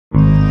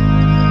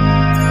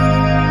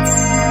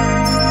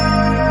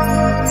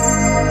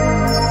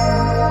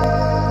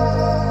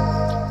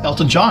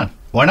Elton John.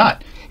 Why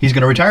not? He's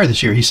going to retire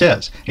this year, he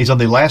says. He's on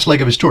the last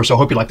leg of his tour, so I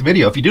hope you like the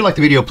video. If you do like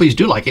the video, please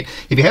do like it.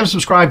 If you haven't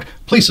subscribed,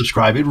 please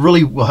subscribe. It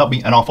really will help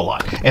me an awful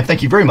lot. And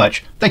thank you very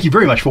much. Thank you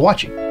very much for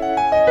watching.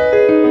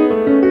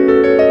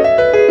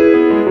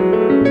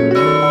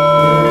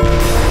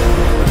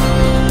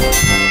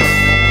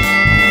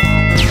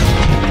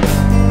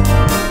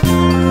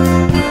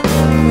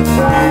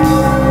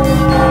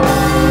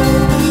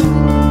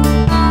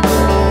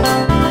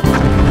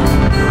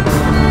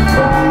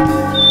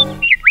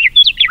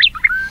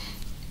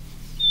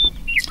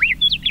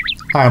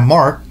 Hi, I'm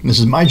Mark, and this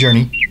is my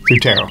journey through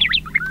tarot.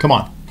 Come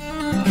on.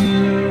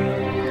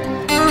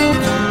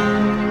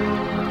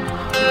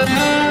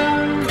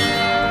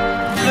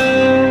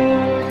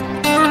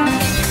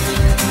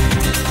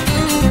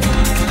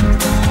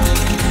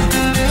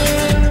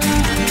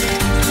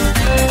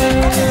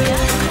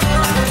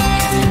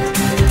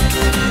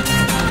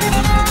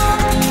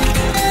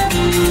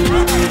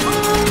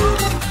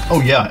 Oh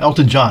yeah,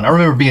 Elton John. I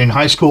remember being in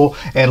high school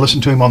and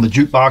listening to him on the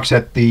jukebox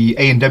at the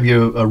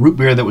A&W root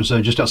beer that was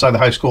just outside the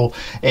high school.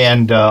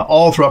 And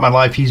all throughout my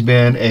life, he's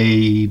been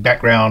a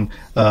background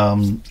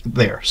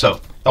there.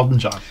 So, Elton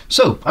John.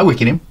 So, I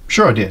wikid him.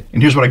 Sure I did.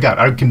 And here's what I got.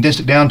 I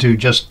condensed it down to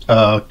just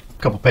a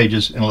couple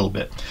pages in a little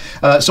bit.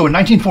 So in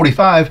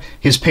 1945,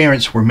 his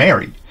parents were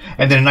married.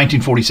 And then in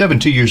 1947,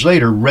 2 years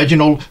later,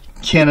 Reginald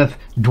Kenneth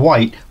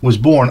Dwight was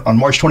born on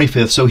March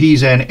 25th, so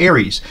he's an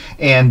Aries,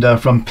 and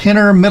from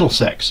Pinner,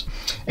 Middlesex.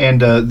 And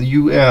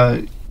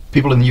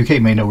people in the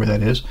UK may know where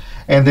that is.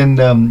 And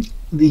then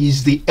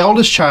he's the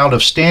eldest child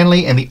of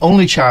Stanley and the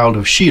only child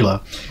of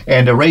Sheila,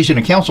 and raised in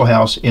a council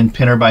house in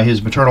Pinner by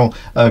his maternal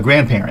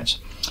grandparents.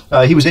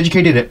 He was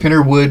educated at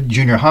Pinner Wood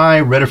Junior High,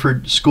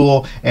 Redford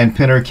School, and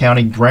Pinner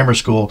County Grammar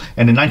School.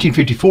 And in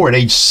 1954, at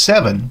age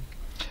 7,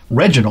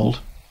 Reginald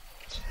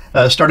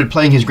started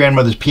playing his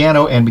grandmother's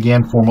piano and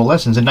began formal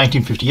lessons. In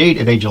 1958,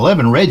 at age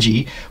 11,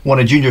 Reggie won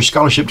a junior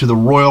scholarship to the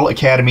Royal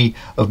Academy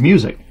of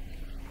Music.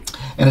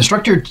 An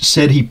instructor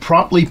said he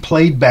promptly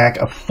played back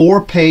a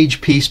 4-page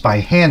piece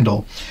by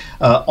Handel,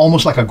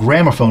 almost like a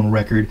gramophone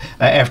record,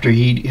 after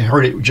he'd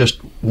heard it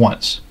just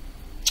once,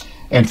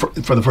 and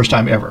for the first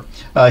time ever.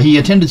 He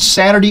attended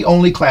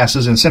Saturday-only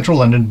classes in central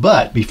London,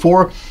 but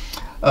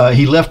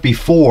he left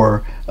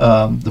before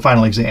the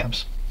final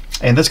exams.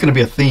 And that's going to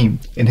be a theme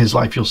in his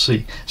life, you'll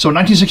see. So in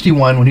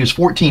 1961, when he was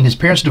 14, his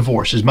parents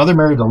divorced. His mother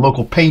married a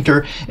local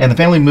painter, and the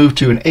family moved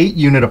to an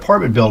 8-unit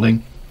apartment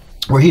building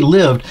where he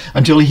lived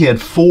until he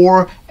had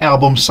 4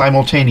 albums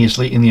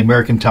simultaneously in the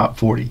American Top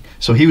 40.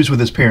 So he was with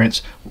his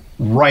parents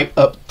right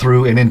up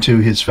through and into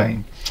his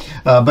fame.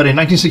 But in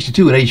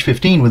 1962, at age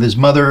 15, with his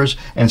mother's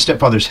and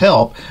stepfather's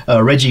help,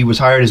 Reggie was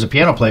hired as a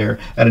piano player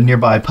at a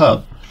nearby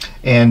pub.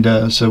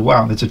 And so,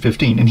 wow, that's at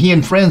 15. And he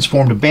and friends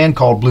formed a band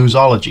called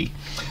Bluesology.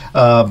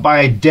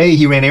 By day,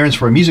 he ran errands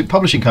for a music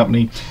publishing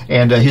company,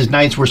 and his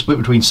nights were split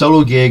between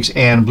solo gigs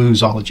and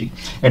bluesology.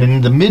 And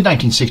in the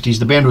mid-1960s,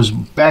 the band was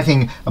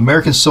backing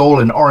American soul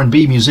and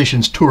R&B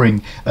musicians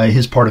touring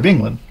his part of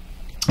England.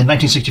 In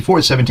 1964,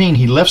 at 17,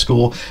 he left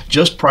school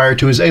just prior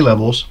to his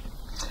A-levels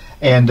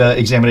and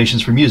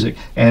examinations for music.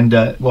 And,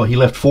 well, he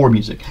left for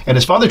music. And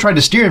his father tried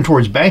to steer him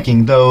towards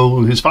banking,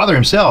 though his father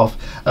himself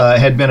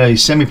had been a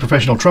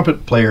semi-professional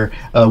trumpet player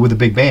with a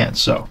big band.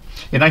 So,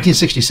 in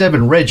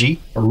 1967,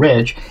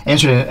 Reg,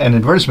 answered an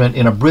advertisement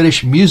in a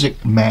British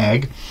music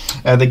mag.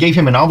 They gave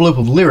him an envelope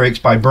of lyrics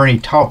by Bernie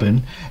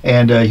Taupin,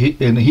 and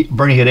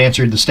Bernie had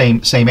answered the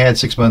same ad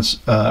 6 months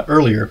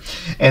earlier.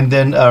 And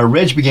then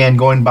Reg began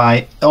going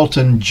by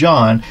Elton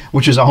John,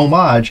 which is a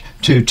homage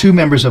to 2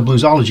 members of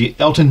Bluesology,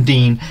 Elton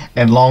Dean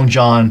and Long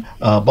John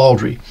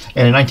Baldry.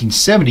 And in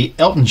 1970,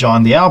 Elton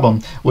John, the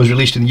album, was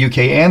released in the UK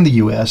and the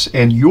US.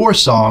 And Your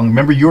Song,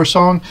 remember Your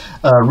Song,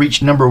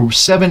 reached number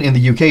 7 in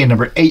the UK and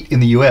number 8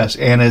 in the US,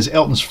 and as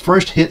Elton's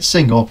first hit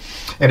single,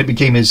 and it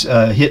became his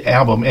hit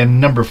album, and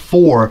number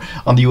 4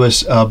 on the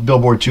US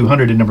Billboard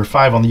 200 and number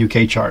 5 on the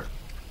UK chart.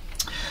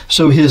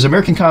 So his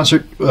American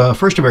concert,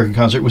 first American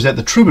concert, was at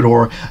the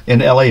Troubadour in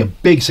LA, a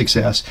big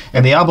success,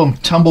 and the album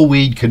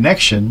Tumbleweed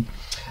Connection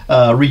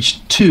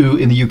reached 2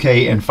 in the UK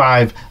and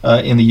 5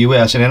 in the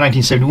US. And in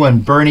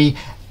 1971, Bernie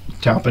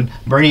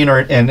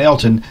and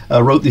Elton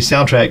wrote the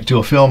soundtrack to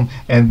a film,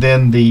 and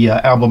then the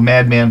album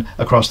Madman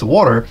Across the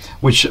Water,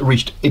 which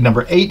reached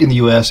number 8 in the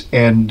US,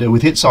 and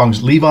with hit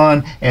songs Leave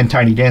On and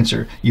Tiny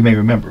Dancer, you may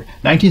remember.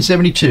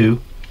 1972,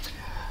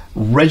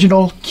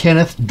 Reginald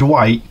Kenneth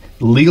Dwight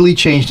legally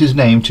changed his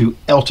name to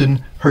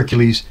Elton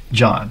Hercules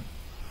John.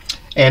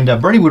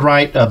 And Bernie would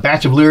write a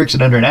batch of lyrics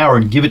in under an hour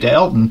and give it to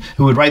Elton,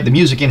 who would write the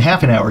music in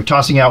half an hour,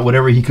 tossing out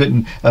whatever he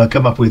couldn't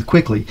come up with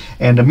quickly.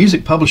 And a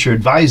music publisher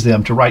advised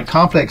them to write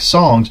complex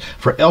songs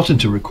for Elton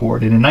to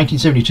record. And in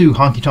 1972,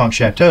 Honky Tonk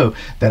Chateau,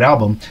 that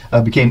album,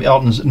 became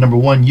Elton's number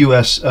 1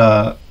 U.S.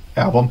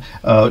 album.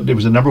 It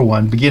was a number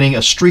 1, beginning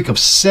a streak of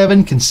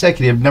 7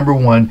 consecutive number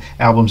 1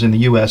 albums in the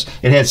U.S.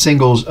 It had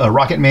singles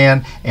Rocket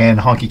Man and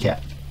Honky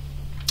Cat.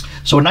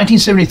 So in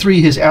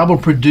 1973, his album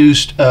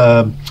produced,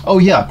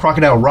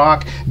 Crocodile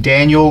Rock,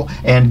 Daniel,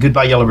 and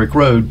Goodbye Yellow Brick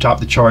Road topped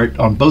the chart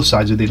on both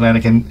sides of the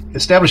Atlantic and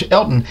established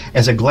Elton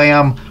as a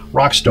glam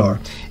rock star.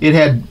 It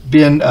had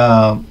been,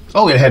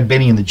 it had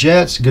Benny and the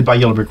Jets, Goodbye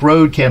Yellow Brick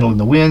Road, Candle in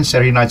the Wind,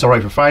 Saturday Night's All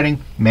Right for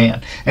Fighting.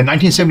 Man. In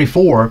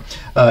 1974,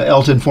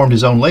 Elton formed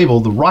his own label,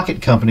 the Rocket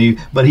Company,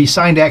 but he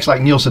signed acts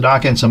like Neil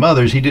Sedaka and some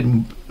others. He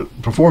didn't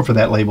perform for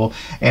that label.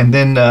 And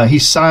then he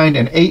signed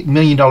an $8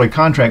 million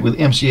contract with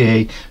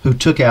MCA, who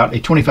took out a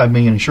 $25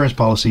 million insurance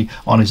policy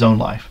on his own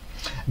life.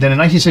 Then in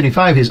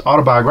 1975, his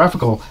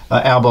autobiographical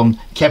album,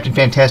 Captain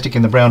Fantastic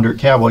and the Brown Dirt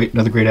Cowboy,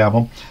 another great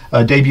album,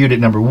 debuted at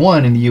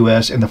 #1 in the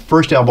U.S. and the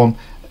first album,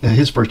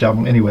 his first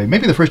album anyway,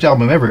 maybe the first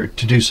album ever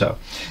to do so,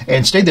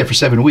 and stayed there for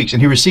 7 weeks.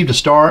 And he received a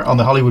star on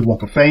the Hollywood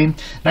Walk of Fame.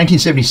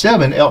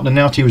 1977, Elton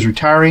announced he was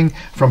retiring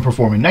from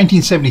performing.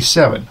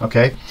 1977,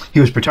 okay, he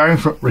was retiring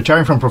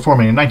from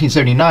performing. In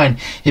 1979,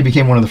 he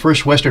became one of the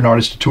first Western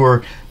artists to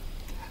tour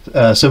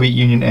Soviet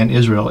Union and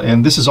Israel,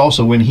 and this is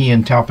also when he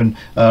and Taupin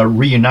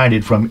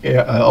reunited from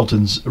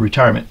Elton's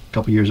retirement a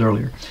couple years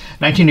earlier.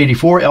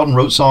 1984, Elton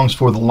wrote songs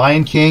for The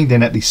Lion King.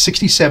 Then at the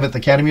 67th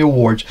Academy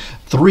Awards,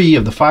 3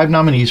 of the 5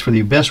 nominees for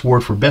the Best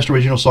Award for Best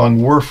Original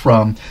Song were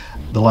from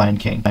The Lion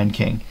King.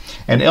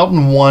 And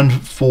Elton won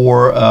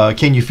for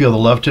Can You Feel the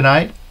Love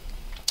Tonight?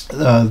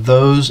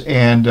 Those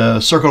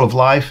and Circle of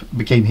Life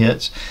became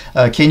hits.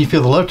 Can You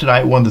Feel the Love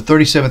Tonight won the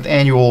 37th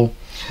annual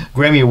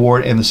Grammy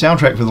Award, and the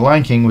soundtrack for The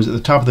Lion King was at the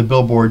top of the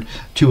Billboard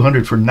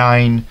 200 for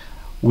 9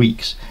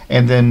 weeks.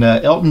 And then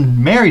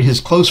Elton married his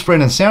close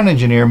friend and sound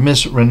engineer,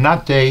 Miss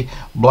Renate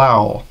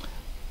Blau.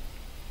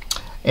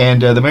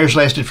 And the marriage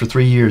lasted for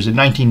 3 years. In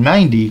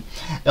 1990,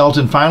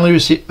 Elton finally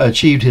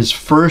achieved his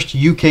first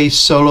UK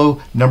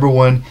solo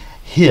 #1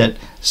 hit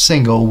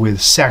single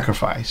with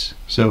Sacrifice.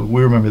 So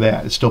we remember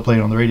that. It's still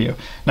playing on the radio.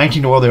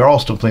 They're all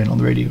still playing on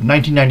the radio.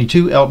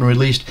 1992, Elton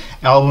released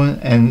album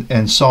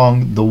and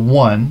song The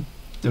One.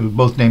 They were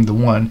both named The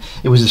One.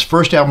 It was his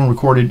first album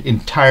recorded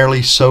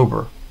entirely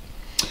sober.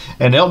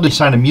 And Elton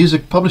signed a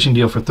music publishing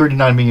deal for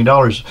 $39 million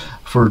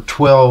for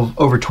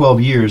over 12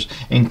 years,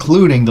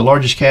 including the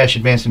largest cash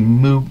advance in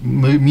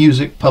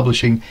music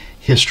publishing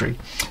history.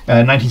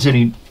 In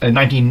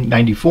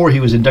 1994, he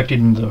was inducted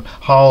into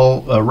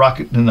the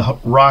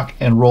Rock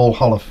and Roll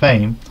Hall of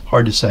Fame.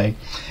 Hard to say.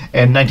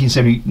 And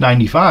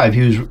 1995,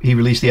 he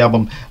released the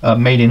album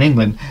Made in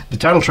England. The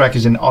title track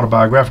is an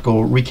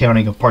autobiographical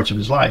recounting of parts of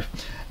his life.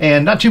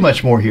 And not too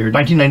much more here.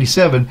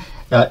 1997,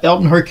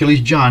 Elton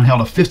Hercules John held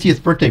a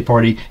 50th birthday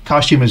party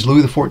costumed as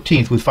Louis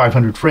XIV with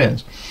 500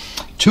 friends.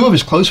 2 of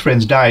his close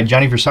friends died,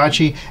 Gianni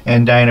Versace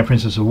and Diana,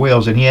 Princess of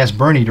Wales, and he asked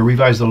Bernie to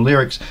revise the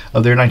lyrics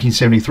of their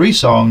 1973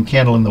 song,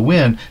 Candle in the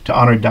Wind, to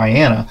honor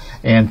Diana,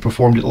 and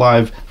performed it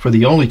live for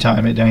the only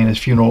time at Diana's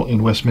funeral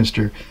in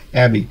Westminster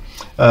Abbey.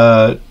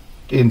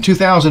 In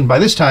 2000, by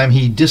this time,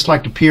 he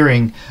disliked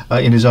appearing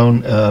in his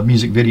own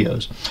music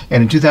videos.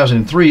 And in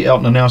 2003,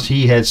 Elton announced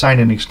he had signed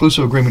an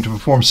exclusive agreement to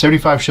perform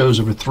 75 shows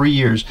over 3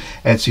 years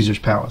at Caesars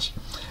Palace.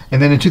 And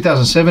then in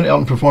 2007,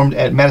 Elton performed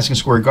at Madison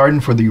Square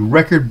Garden for the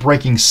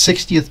record-breaking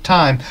 60th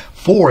time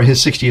for his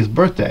 60th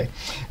birthday.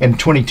 In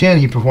 2010,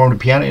 he performed a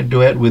piano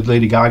duet with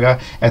Lady Gaga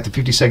at the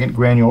 52nd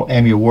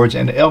Grammy Awards,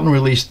 and Elton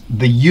released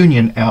the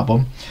Union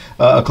album,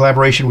 a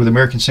collaboration with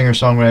American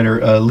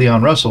singer-songwriter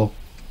Leon Russell.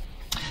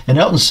 And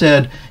Elton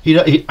said,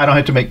 I don't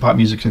have to make pop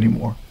music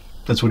anymore.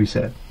 That's what he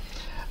said.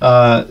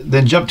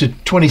 Then jump to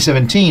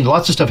 2017.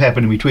 Lots of stuff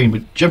happened in between,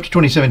 but jump to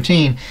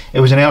 2017. It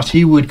was announced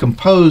he would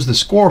compose the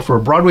score for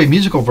a Broadway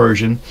musical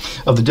version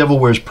of The Devil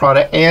Wears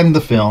Prada and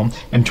the film.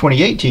 In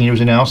 2018, it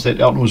was announced that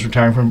Elton was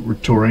retiring from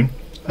touring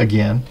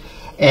again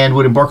and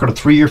would embark on a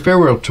 3-year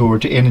farewell tour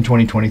to end in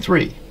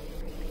 2023.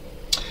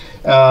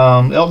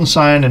 Elton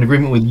signed an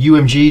agreement with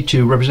UMG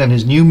to represent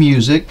his new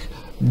music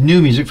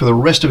for the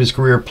rest of his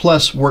career,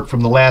 plus work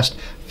from the last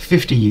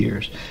 50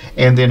 years.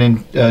 And then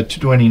in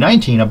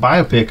 2019, a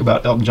biopic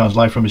about Elton John's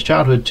life from his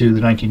childhood to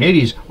the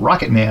 1980s,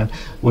 Rocket Man,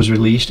 was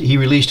released. He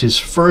released his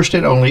first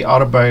and only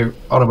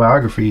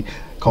autobiography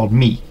called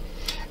Me.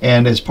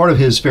 And as part of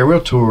his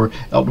farewell tour,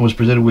 Elton was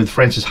presented with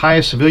France's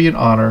highest civilian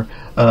honor,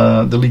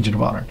 the Legion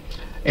of Honor.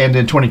 And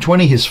in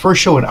 2020, his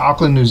first show in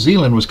Auckland, New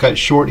Zealand was cut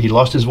short. He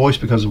lost his voice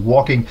because of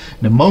walking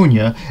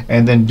pneumonia,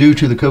 and then due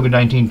to the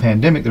COVID-19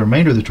 pandemic, the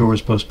remainder of the tour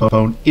was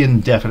postponed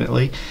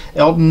indefinitely.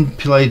 Elton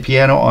played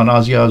piano on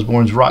Ozzy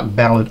Osbourne's rock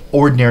ballad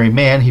Ordinary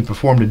Man. He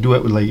performed a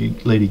duet with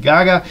Lady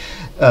Gaga,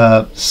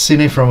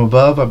 Cine from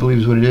Above, I believe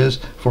is what it is,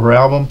 for her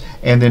album.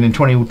 And then in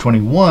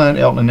 2021,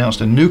 Elton announced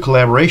a new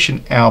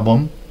collaboration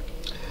album,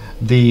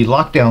 The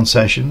Lockdown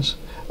Sessions,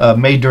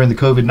 made during the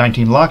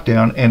COVID-19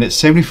 lockdown, and at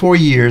 74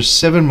 years,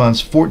 7 months,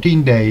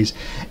 14 days,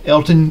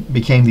 Elton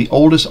became the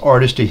oldest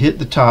artist to hit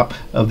the top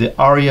of the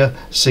ARIA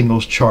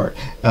singles chart.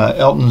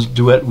 Elton's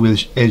duet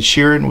with Ed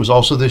Sheeran was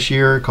also this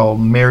year,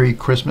 called Merry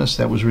Christmas,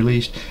 that was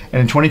released.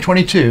 And in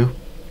 2022,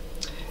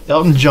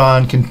 Elton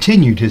John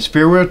continued his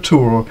farewell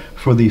tour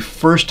for the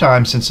first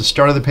time since the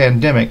start of the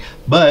pandemic,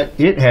 but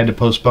it had to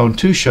postpone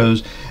 2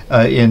 shows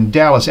in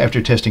Dallas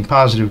after testing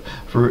positive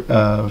for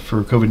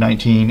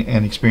COVID-19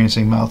 and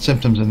experiencing mild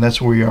symptoms, and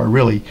that's where we are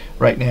really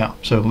right now.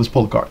 So let's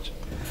pull the cards.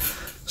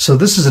 So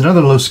this is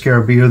another Lo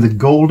Scarabeo, the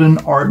Golden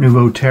Art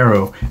Nouveau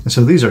Tarot. And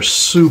so these are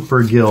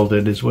super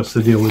gilded is what's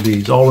the deal with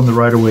these. All in the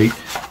Rider-Waite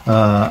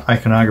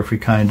iconography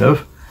kind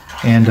of.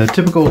 And a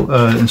typical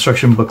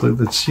instruction booklet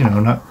that's, you know,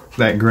 not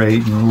that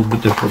great and a little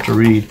bit difficult to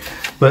read.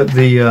 But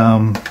the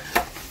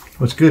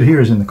what's good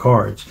here is in the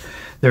cards.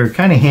 They're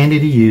kind of handy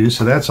to use,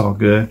 so that's all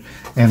good.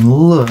 And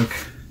look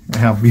at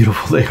how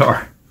beautiful they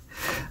are.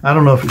 I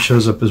don't know if it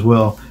shows up as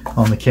well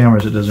on the camera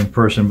as it does in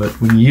person, but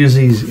when you use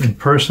these in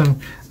person,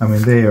 I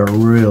mean, they are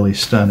really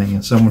stunning,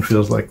 and someone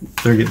feels like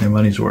they're getting their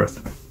money's worth.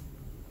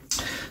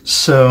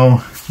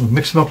 So we'll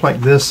mix them up like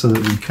this so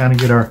that we kind of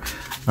get our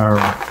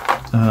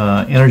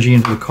energy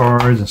into the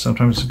cards, and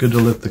sometimes it's good to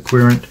let the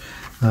querent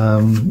you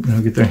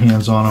know, get their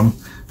hands on them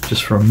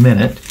just for a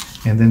minute,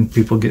 and then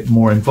people get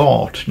more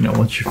involved. You know,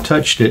 once you've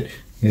touched it,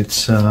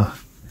 it's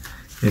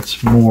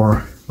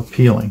more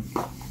appealing.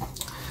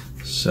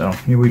 So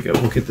here we go.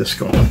 We'll get this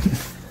going.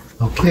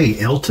 Okay,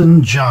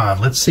 Elton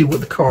John. Let's see what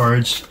the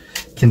cards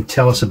can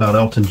tell us about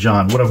Elton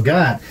John. What I've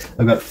got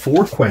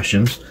 4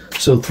 questions.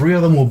 So 3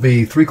 of them will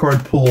be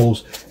 3-card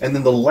pulls, and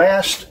then the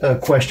last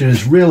question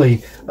is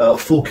really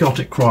full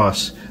Celtic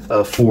cross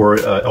for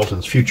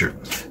Elton's future.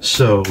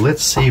 So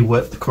let's see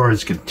what the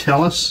cards can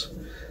tell us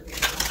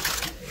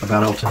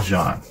about Elton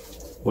John.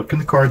 What can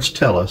the cards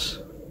tell us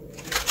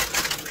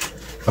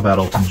about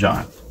Elton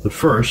John? But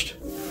first,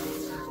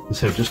 let's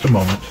have just a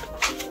moment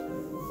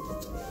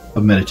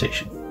of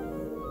meditation.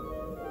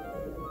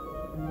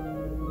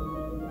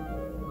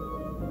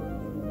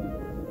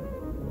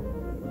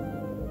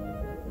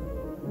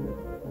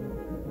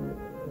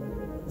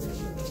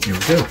 Here we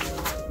go.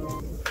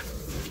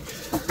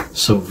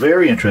 So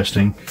very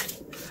interesting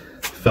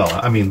fella.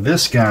 I mean,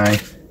 this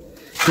guy,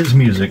 his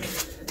music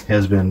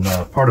has been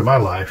part of my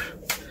life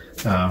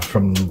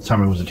from the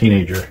time I was a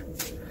teenager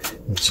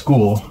in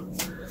school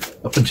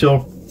up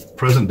until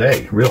present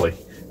day, really.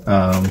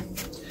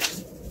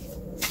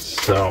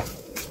 So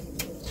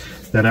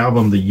that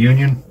album, The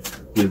Union,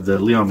 with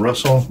Leon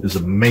Russell, is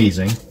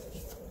amazing.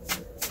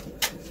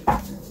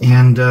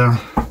 And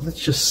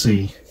let's just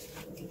see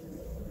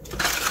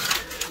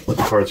what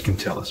the cards can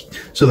tell us.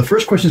 So the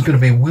first question is going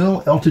to be,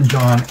 will Elton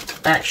John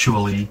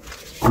actually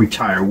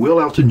retire? Will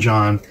Elton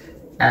John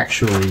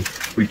actually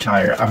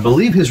retire? I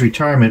believe his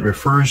retirement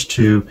refers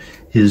to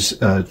his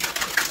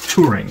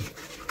touring,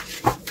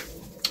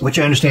 which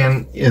I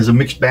understand is a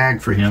mixed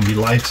bag for him. He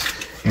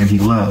likes and he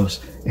loves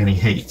and he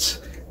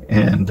hates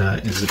and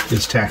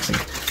is taxing.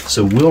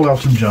 So will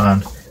Elton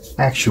John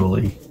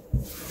actually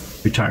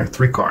retire?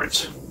 3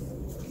 cards.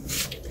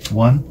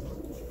 1,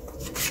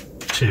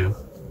 2,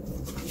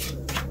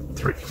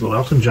 3. Will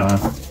Elton John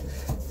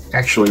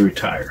actually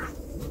retire?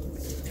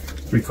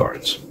 3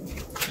 cards.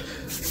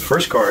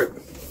 First card.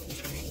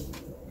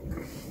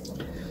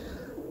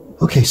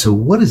 Okay, so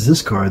what is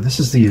this card? This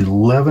is the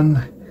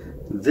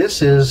 11.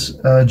 This is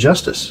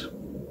Justice.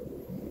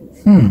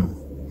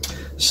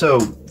 So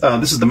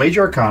this is the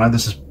Major Arcana.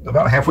 This is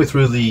about halfway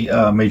through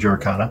the Major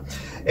Arcana.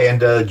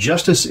 And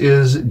Justice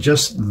is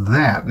just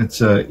that.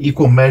 It's an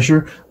equal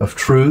measure of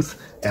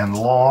truth and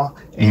law.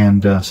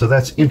 And so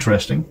that's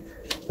interesting.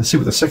 Let's see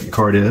what the second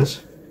card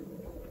is.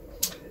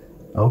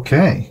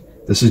 Okay.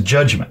 This is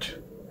Judgment.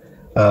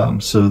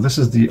 So this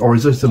is the, or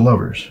is this the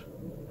Lovers?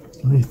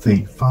 Let me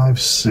think. 5,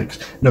 6.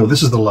 No,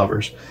 this is the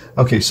Lovers.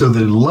 Okay, so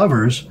the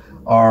Lovers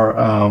are,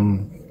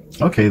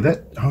 okay,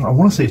 that, I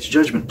want to say it's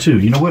Judgment too.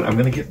 You know what? I'm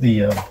going to get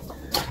the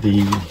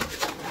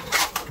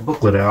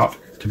booklet out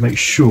to make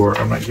sure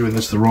I'm not giving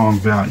this the wrong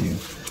value.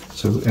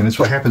 So, and it's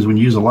what happens when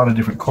you use a lot of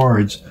different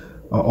cards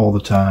all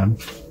the time.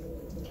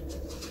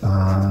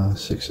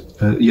 6.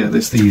 Yeah,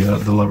 that's the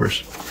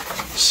Lovers.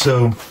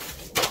 So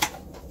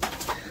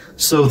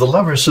the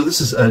Lovers, so this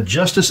is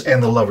Justice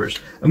and the Lovers.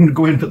 I'm going to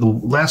go ahead and put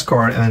the last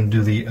card and then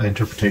do the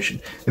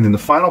interpretation. And then the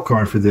final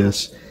card for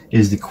this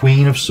is the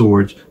Queen of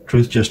Swords,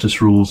 Truth,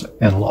 Justice, Rules,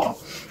 and Law.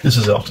 This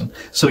is Elton.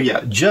 So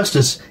yeah,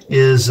 Justice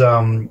is,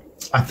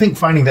 I think,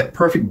 finding that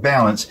perfect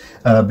balance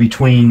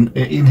between,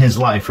 in his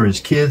life, for his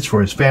kids,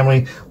 for his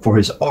family, for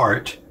his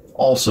art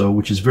also,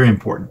 which is very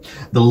important.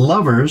 The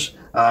Lovers,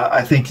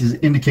 I think, is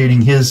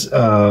indicating his, you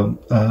know,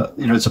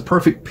 it's a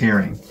perfect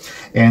pairing.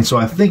 And so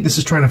I think this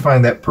is trying to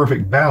find that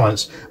perfect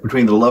balance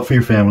between the love for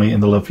your family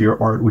and the love for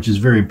your art, which is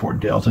very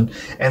important to Elton.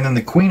 And then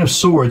the Queen of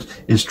Swords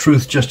is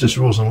Truth, Justice,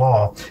 Rules, and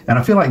Law. And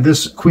I feel like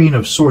this Queen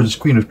of Swords, this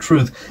Queen of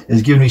Truth,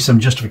 is giving me some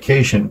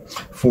justification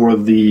for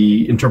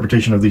the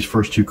interpretation of these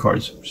first 2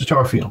 cards. Just how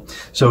I feel.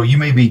 So you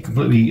may be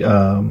completely,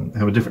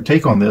 have a different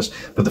take on this,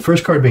 but the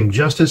first card being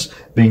Justice,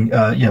 being,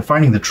 yeah,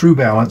 finding the true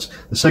balance.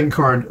 The second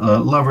card,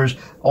 Lovers,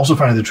 also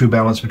finding the true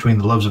balance between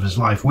the loves of his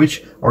life,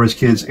 which are his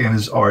kids and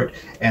his art.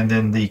 And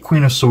then the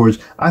Queen of Swords,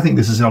 I think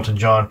this is Elton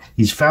John.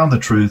 He's found the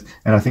truth,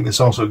 and I think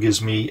this also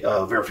gives me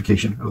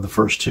verification of the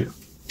first 2.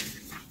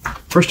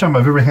 First time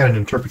I've ever had an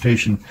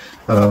interpretation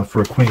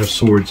for a Queen of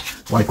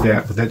Swords like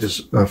that, but that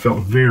just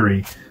felt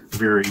very,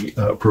 very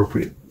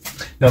appropriate.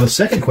 Now, the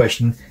second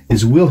question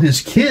is, will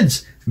his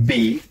kids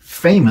be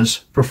famous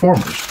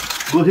performers?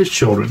 Will his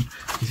children,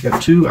 he's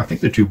got two, I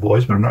think they're two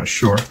boys, but I'm not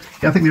sure.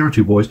 Yeah, I think there are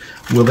two boys.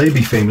 Will they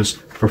be famous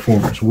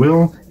performers?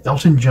 Will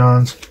Elton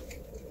John's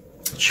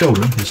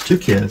children, his two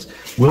kids,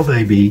 will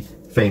they be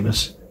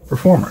famous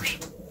performers?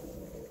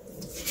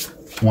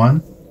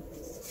 1,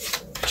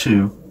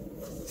 2,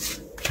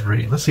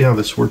 3. Let's see how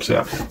this works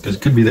out, because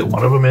it could be that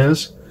one of them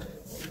is,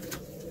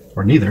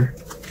 or neither.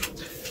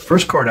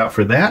 First card out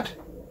for that,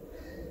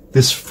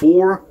 this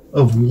 4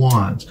 of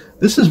Wands.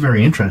 This is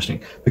very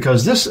interesting,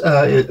 because this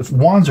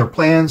Wands are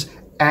plans,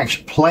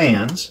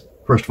 plans,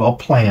 first of all,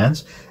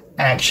 plans,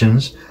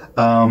 actions,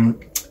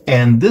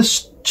 and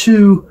this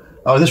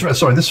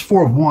this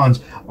 4 of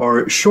Wands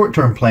are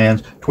short-term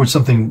plans towards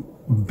something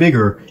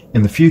bigger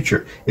in the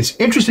future. It's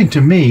interesting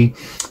to me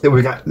that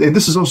we've got, and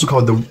this is also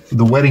called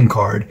the wedding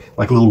card,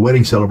 like a little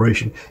wedding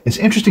celebration. It's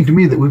interesting to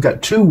me that we've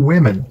got 2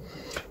 women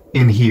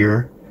in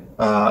here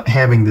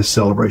having this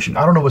celebration.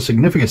 I don't know what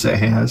significance that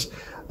has,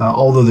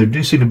 although there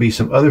do seem to be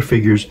some other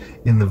figures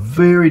in the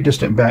very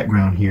distant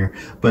background here.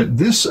 But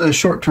this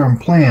short-term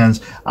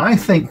plans, I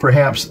think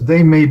perhaps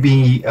they may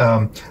be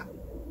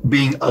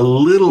being a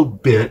little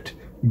bit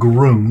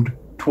groomed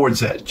towards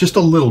that, just a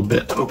little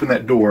bit, to open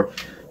that door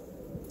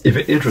if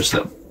it interests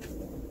them.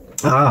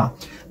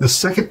 The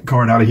second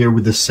card out of here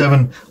with the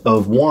 7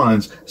 of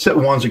Wands. 7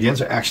 of Wands again,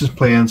 so actions,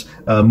 plans,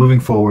 moving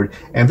forward,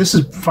 and this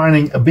is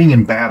being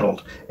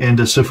embattled.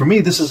 And so for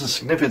me, this is a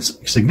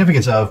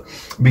significance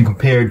of being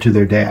compared to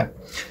their dad.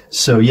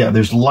 So yeah,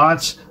 there's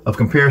lots of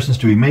comparisons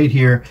to be made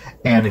here,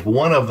 and if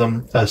one of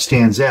them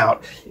stands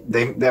out,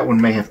 that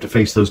one may have to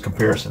face those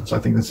comparisons. I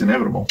think that's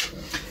inevitable.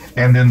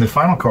 And then the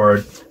final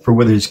card for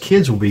whether his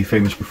kids will be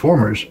famous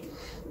performers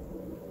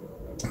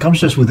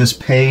comes just with this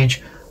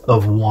Page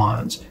of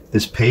Wands.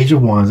 This Page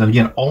of Wands. And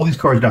again, all these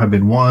cards now have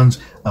been wands,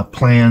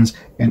 plans,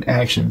 and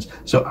actions.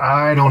 So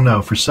I don't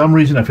know. For some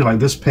reason, I feel like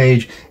this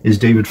page is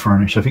David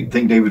Furnish. I think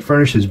David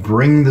Furnish is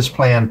bringing this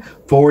plan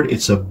forward.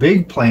 It's a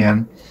big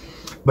plan,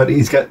 but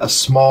he's got a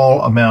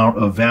small amount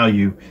of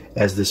value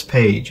as this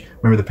page.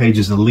 Remember, the page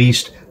is the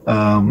least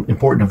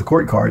important of the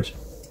court cards.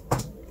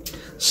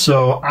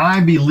 So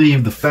I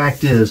believe the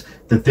fact is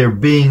that they're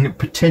being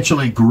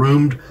potentially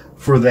groomed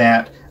for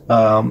that,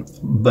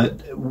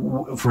 but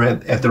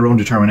at their own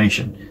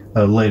determination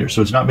later.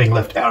 So it's not being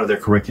left out of their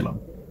curriculum.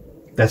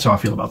 That's how I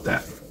feel about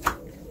that.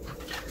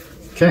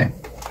 Okay.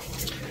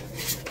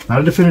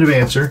 Not a definitive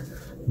answer,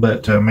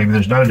 but maybe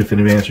there's not a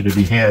definitive answer to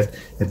be had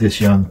at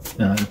this young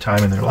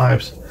time in their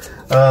lives.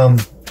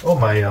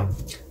 My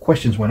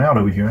questions went out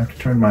over here. I have to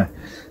turn my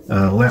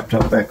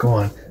laptop back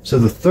on. So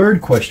the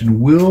third question,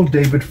 will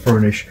David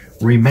Furnish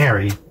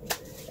remarry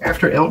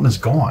after Elton is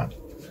gone?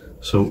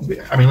 So,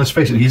 I mean, let's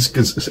face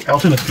it,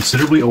 Elton is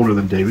considerably older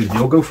than David.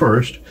 He'll go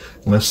first,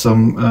 unless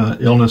some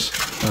illness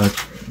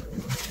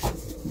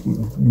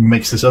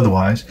makes this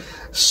otherwise.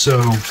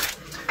 So,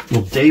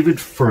 will David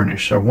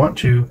Furnish? I want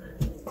to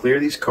clear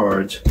these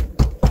cards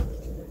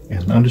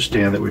and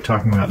understand that we're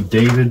talking about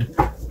David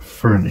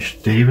Furnish.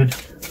 David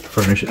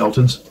Furnish,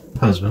 Elton's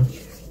husband.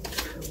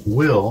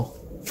 Will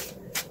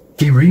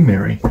he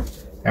remarry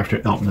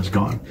after Elton is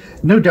gone?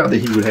 No doubt that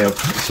he would have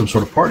some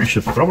sort of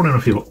partnership, but I want to know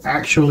if he will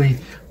actually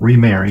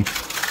remarry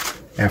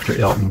after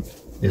Elton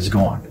is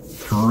gone.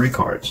 3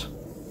 cards.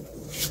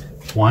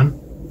 1,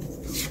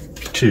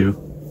 2,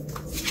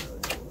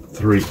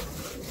 3.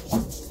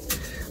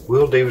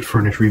 Will David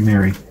Furnish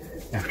remarry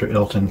after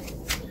Elton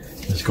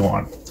is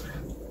gone?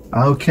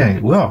 Okay,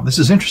 well, this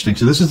is interesting.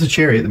 So this is the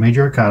Chariot, the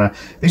Major Arcana.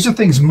 These are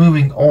things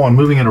moving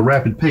at a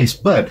rapid pace.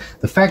 But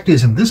the fact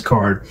is, in this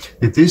card,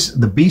 that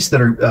the beasts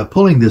that are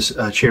pulling this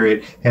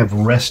Chariot have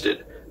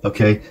rested.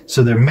 Okay,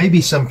 so there may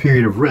be some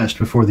period of rest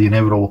before the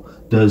inevitable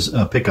does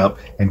pick up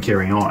and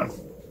carry on.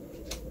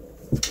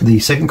 The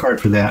second card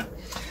for that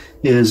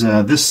is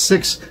this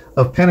 6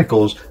 of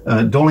Pentacles,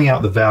 doling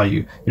out the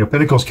value. You know,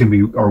 Pentacles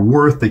are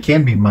worth, they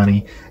can be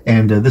money,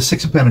 and this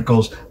 6 of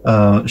Pentacles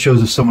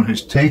shows us someone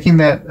who's taking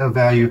that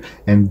value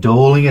and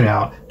doling it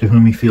out to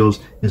whom he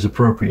feels is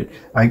appropriate.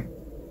 I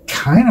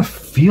kind of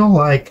feel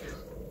like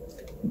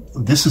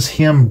this is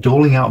him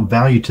doling out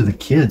value to the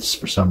kids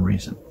for some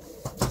reason.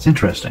 It's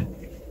interesting.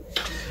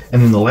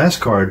 And then the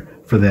last card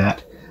for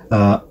that,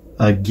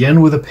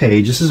 again with a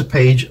page. This is a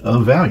page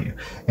of value.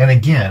 And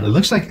again, it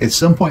looks like at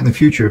some point in the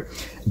future,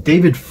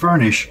 David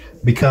Furnish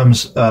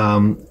becomes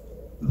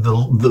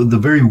the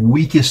very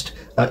weakest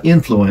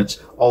influence,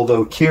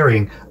 although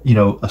carrying,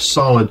 a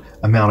solid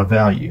amount of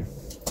value.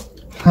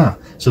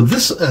 So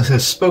this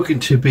has spoken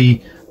to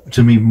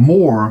me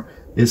more.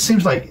 It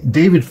seems like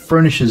David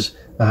Furnish's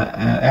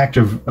act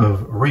of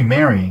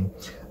remarrying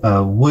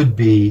would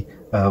be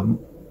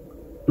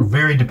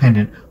very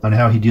dependent on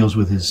how he deals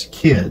with his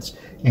kids.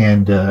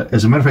 And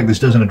as a matter of fact, this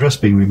doesn't address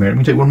being remarried. Let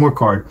me take one more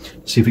card,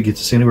 see if it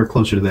gets us anywhere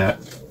closer to that.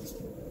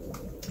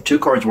 2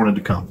 cards wanted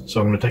to come, so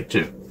I'm going to take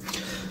 2.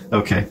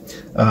 Okay.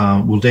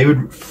 Will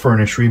David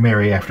Furnish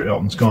remarry after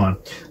Elton's gone?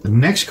 The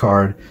next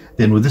card,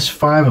 then, with this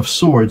Five of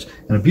Swords,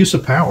 an abuse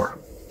of power.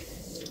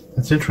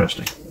 That's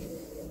interesting.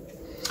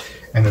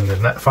 And then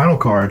the final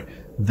card,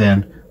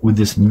 then, with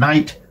this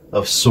Knight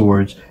of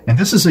Swords, and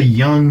this is a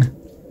young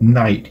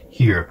knight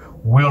here,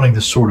 wielding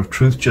the sword of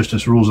truth,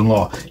 justice, rules, and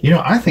law. You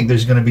know, I think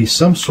there's going to be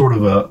some sort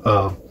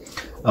of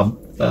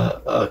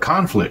a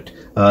conflict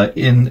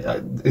in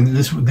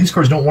this. These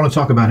cards don't want to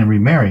talk about him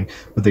remarrying,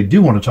 but they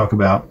do want to talk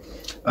about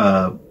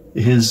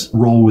his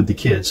role with the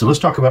kids. So let's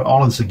talk about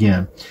all of this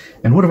again.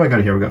 And what have I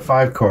got here? We've got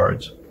 5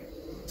 cards.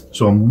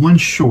 So I'm one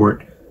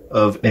short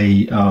of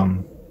a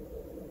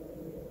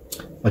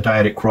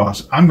dyadic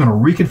cross. I'm going to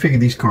reconfigure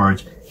these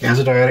cards as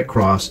a dyadic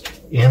cross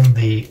in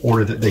the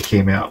order that they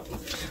came out.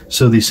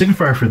 So the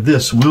signifier for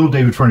this, will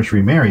David Furnish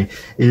remarry,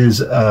 is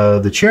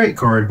the Chariot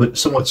card, but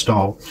somewhat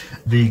stalled.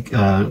 The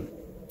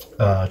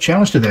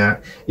challenge to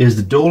that is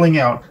the doling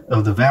out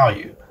of the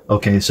value.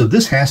 Okay, so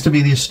this has to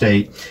be the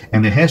estate,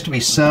 and there has to be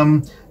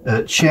some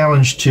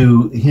challenge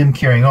to him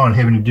carrying on,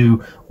 having to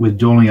do with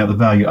doling out the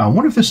value. I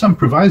wonder if there's some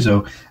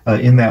proviso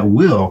in that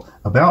will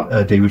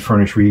about David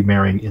Furnish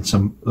remarrying in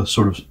some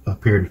sort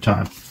of period of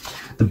time.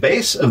 The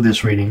base of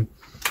this reading,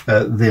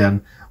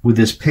 then, with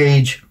this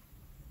page,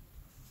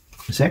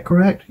 is that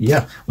correct?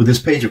 Yeah, with this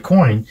page of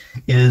coin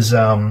is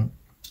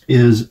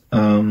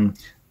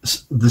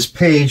this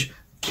page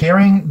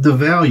carrying the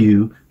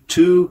value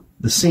to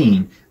the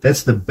scene.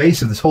 That's the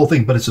base of this whole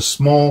thing, but it's a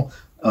small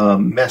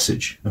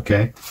message,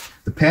 okay?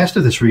 The past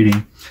of this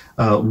reading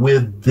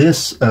with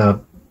this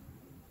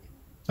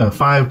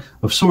Five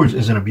of Swords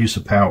is an abuse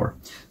of power.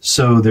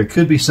 So there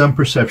could be some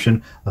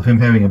perception of him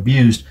having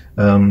abused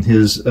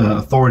his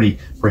authority,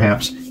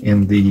 perhaps,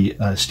 in the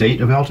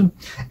state of Elton.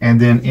 And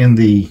then in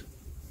the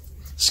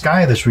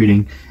sky of this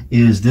reading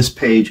is this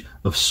page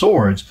of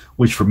swords,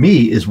 which for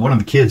me is one of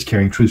the kids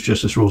carrying truth,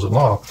 justice, rules, and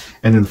law.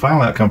 And then the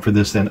final outcome for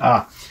this then,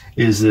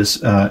 is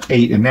this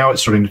 8, and now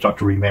it's starting to talk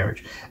to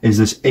remarriage, is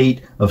this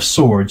 8 of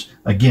swords.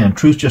 Again,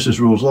 truth, justice,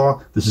 rules,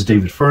 law. This is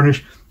David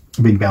Furnish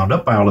being bound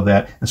up by all of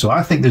that. And so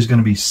I think there's going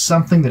to be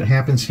something that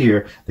happens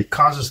here that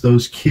causes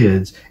those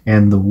kids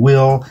and the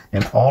will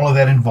and all of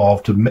that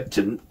involved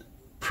to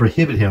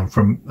prohibit him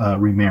from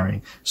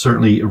remarrying,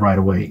 certainly right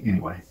away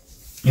anyway.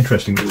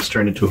 Interesting that this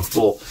turned into a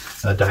full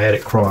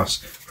dyadic cross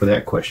for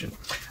that question.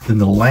 Then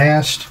the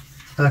last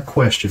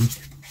question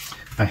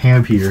I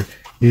have here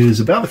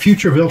is about the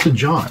future of Elton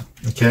John,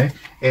 okay?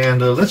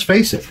 And let's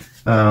face it,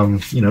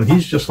 you know,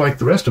 he's just like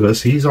the rest of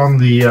us. He's on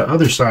the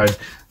other side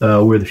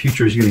where the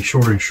future is getting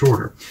shorter and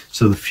shorter.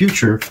 So the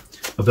future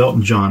of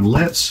Elton John,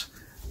 let's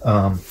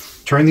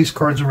turn these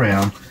cards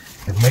around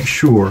and make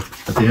sure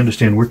that they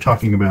understand we're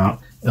talking about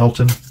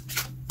Elton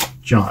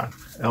John.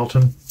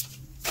 Elton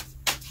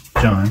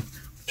John.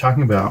 We're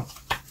talking about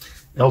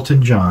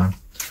Elton John.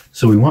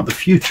 So we want the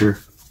future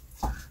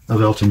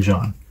of Elton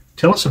John.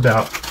 Tell us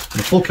about, in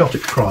the full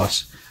Celtic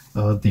cross,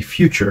 the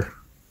future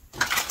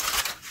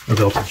of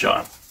Elton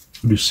John.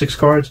 We'll do 6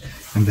 cards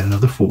and then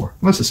another 4.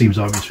 Unless it seems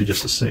obvious for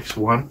just a 6.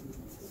 1,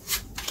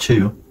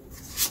 2,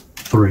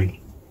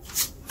 3,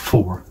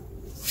 4,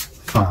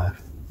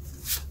 5,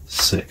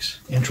 6.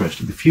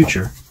 Interesting. The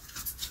future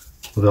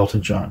of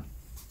Elton John.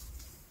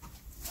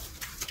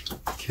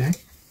 Okay.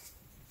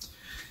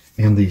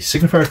 And the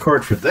signifier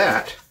card for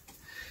that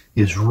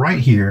is right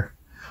here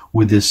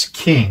with this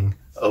King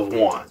of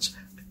Wands.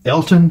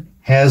 Elton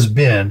has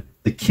been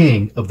the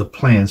king of the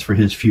plans for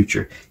his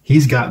future.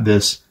 He's got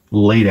this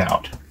laid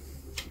out.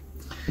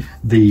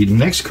 The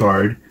next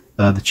card,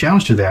 the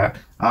challenge to that,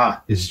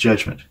 is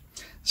Judgment.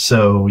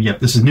 So, yep,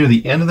 this is near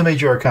the end of the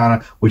major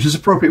arcana, which is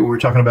appropriate when we're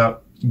talking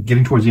about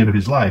getting towards the end of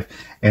his life.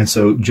 And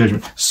so,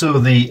 Judgment. So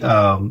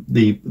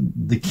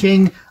the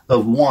King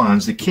of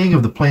Wands, the king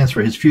of the plans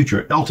for his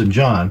future, Elton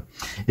John,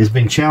 is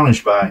being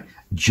challenged by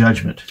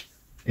Judgment.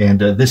 And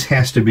this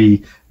has to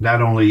be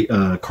not only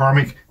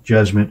karmic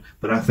judgment,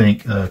 but I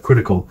think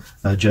critical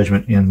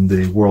judgment in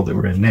the world that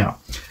we're in now.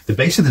 The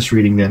base of this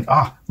reading then,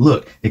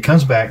 look, it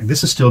comes back.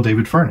 This is still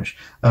David Furnish.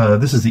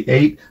 This is the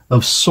 8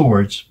 of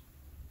Swords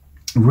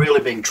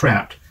really being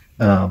trapped.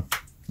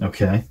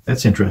 Okay,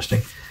 that's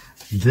interesting.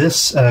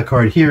 This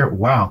card here,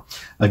 wow.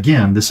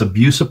 Again, this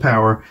abuse of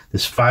power,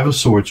 this 5 of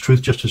Swords,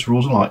 truth, justice,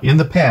 rules, and law. In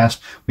the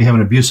past, we have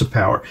an abuse of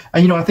power.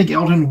 And, you know, I think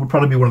Elton would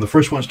probably be one of the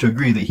first ones to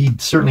agree that he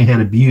certainly had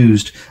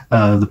abused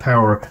the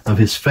power of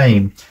his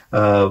fame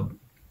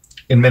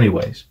in many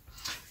ways.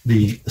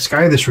 The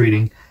sky of this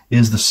reading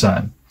is the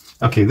sun.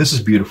 Okay, this is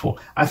beautiful.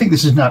 I think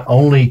this is not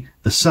only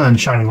the sun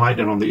shining light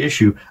down on the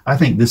issue. I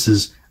think this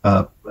is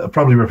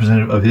probably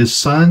representative of his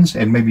sons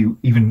and maybe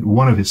even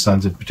one of his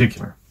sons in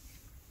particular.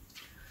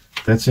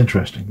 That's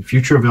interesting. The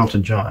future of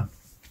Elton John.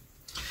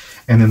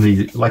 And then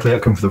the likely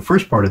outcome for the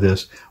first part of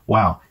this,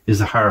 wow, is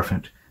the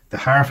Hierophant. The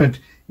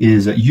Hierophant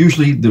is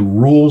usually the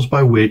rules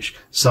by which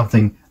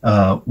something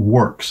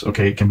works.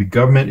 Okay, it can be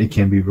government, it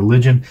can be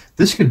religion.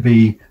 This could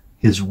be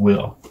his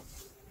will,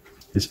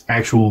 his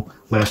actual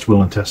last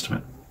will and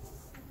testament.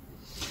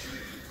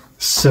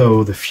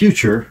 So the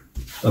future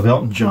of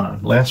Elton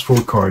John. Last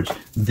 4 cards.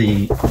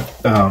 The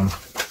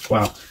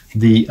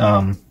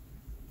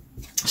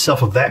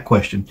self of that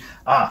question.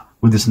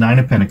 With this 9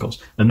 of Pentacles.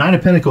 The 9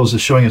 of Pentacles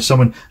is showing us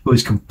someone who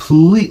is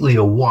completely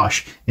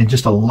awash in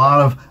just a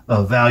lot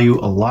of value,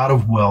 a lot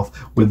of wealth,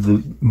 with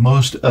the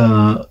most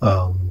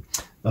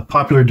a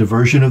popular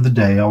diversion of the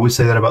day. I always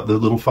say that about the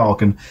little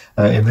falcon.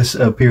 In this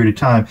period of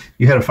time,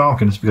 you had a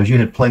falcon. It's because you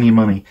had plenty of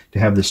money to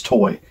have this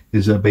toy,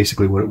 is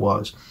basically what it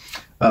was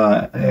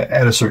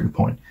at a certain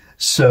point.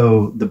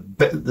 So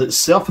the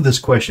self of this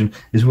question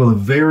is, will a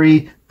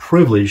very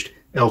privileged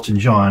Elton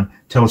John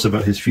tell us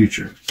about his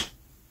future?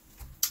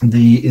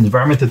 The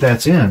environment that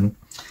that's in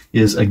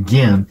is,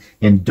 again,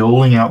 in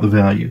doling out the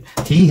value.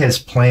 He has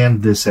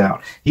planned this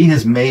out. He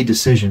has made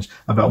decisions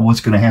about what's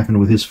going to happen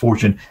with his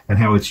fortune and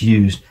how it's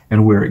used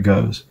and where it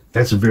goes.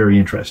 That's very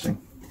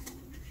interesting.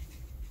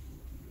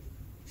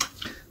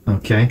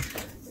 Okay,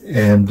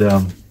 and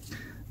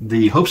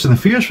the hopes and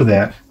the fears for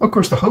that, of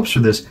course, the hopes for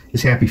this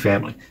is happy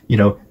family. You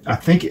know, I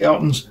think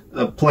Elton's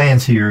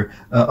plans here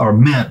are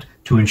meant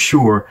to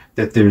ensure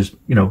that there's,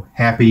 you know,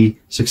 happy,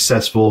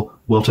 successful,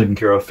 well taken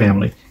care of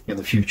family in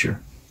the future.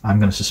 I'm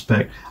going to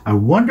suspect. I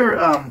wonder,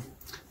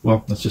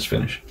 well, let's just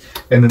finish.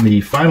 And then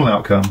the final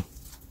outcome,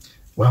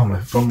 wow, my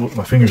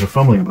fingers are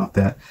fumbling about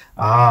that.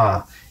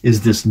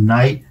 Is this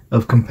Knight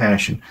of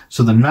Compassion.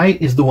 So the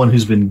Knight is the one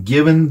who's been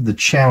given the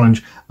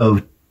challenge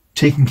of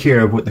taking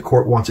care of what the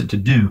court wants it to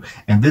do.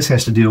 And this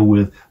has to deal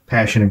with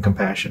passion and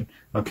compassion.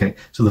 Okay,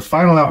 so the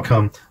final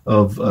outcome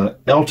of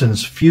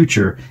Elton's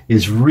future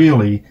is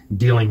really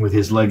dealing with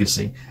his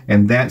legacy.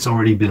 And that's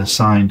already been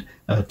assigned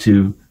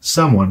to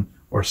someone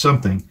or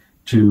something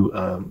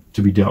to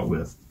be dealt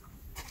with.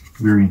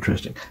 Very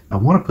interesting. I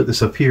want to put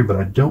this up here, but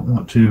I don't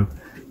want to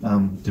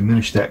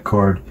diminish that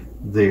card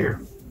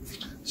there.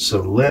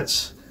 So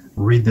let's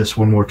read this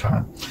one more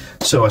time.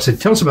 So I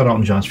said, tell us about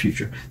Elton John's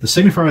future. The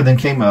signifier then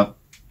came up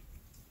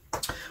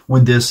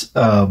with this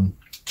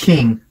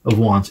King of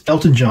Wands,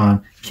 Elton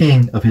John,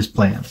 king of his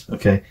plans.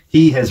 Okay,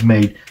 he has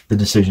made the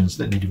decisions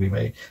that need to be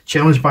made.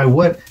 Challenged by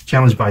what?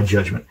 Challenged by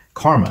judgment,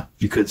 karma,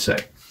 you could say.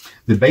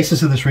 The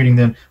basis of this reading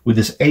then, with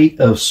this 8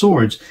 of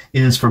Swords,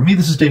 is, for me,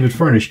 this is David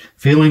Furnish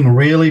feeling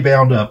really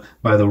bound up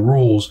by the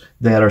rules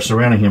that are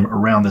surrounding him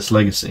around this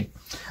legacy.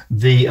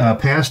 The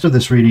past of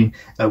this reading,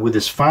 with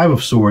this 5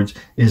 of Swords,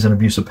 is an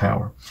abuse of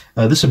power.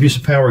 This abuse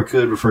of power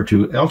could refer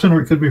to Elton,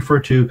 or it could refer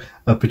to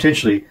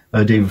potentially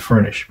David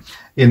Furnish.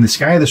 In the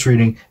sky of this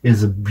reading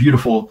is a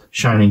beautiful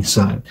shining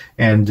sun.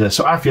 And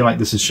so I feel like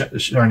this is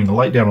shining a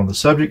light down on the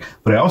subject,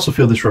 but I also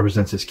feel this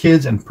represents his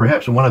kids, and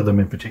perhaps one of them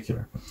in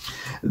particular.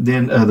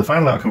 Then the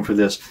final outcome for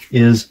this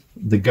is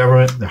the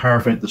government, the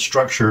Hierophant, the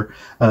structure.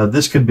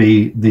 This could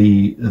be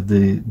the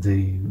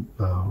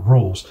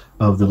rules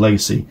of the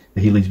legacy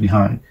that he leaves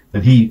behind,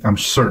 that he, I'm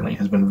certainly,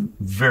 has been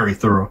very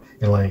thorough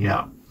in laying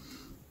out.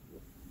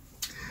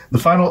 The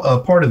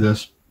final part of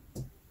this,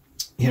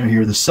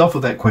 here, the self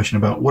of that question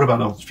about what about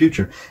Elton's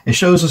future, it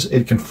shows us,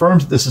 it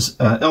confirms that this is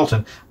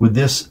Elton with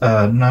this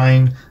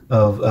 9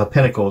 of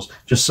Pentacles,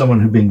 just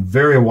someone who's being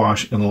very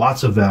awash and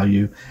lots of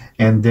value,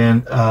 and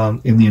then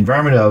in the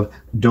environment of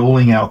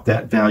doling out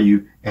that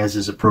value as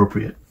is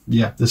appropriate.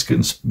 Yeah, this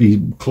couldn't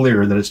be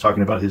clearer that it's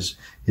talking about his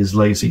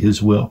legacy,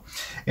 his will.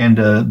 And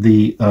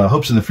the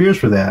hopes and the fears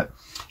for that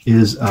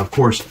is, of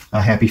course,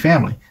 a happy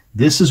family.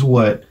 This is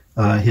what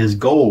his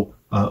goal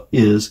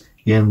is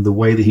in the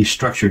way that he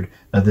structured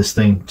this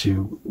thing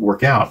to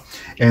work out.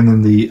 And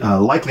then the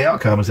likely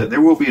outcome is that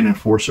there will be an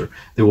enforcer.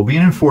 There will be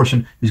an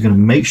enforcer who's going to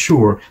make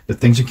sure that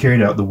things are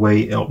carried out the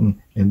way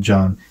Elton and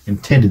John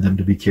intended them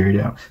to be carried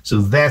out. So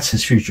that's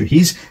his future.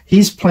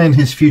 He's planned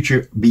his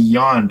future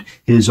beyond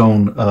his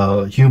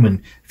own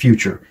human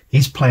future.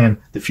 He's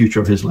planned the future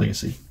of his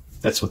legacy.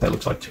 That's what that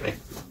looks like to me.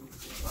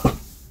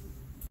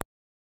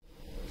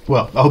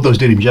 Well, I hope those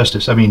did him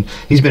justice. I mean,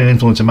 he's been an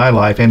influence in my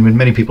life and in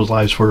many people's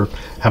lives for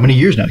how many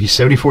years now? He's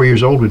 74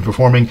 years old, been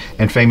performing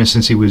and famous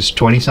since he was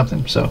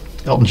 20-something. So,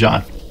 Elton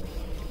John.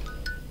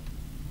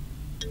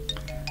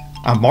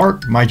 I'm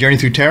Mark, My Journey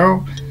Through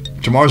Tarot.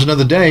 Tomorrow's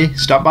another day.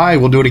 Stop by,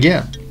 we'll do it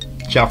again.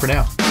 Ciao for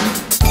now. 1,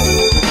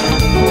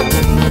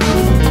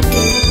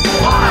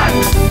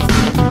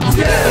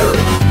 2,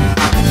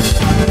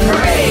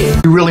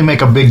 3. You really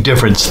make a big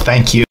difference.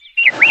 Thank you.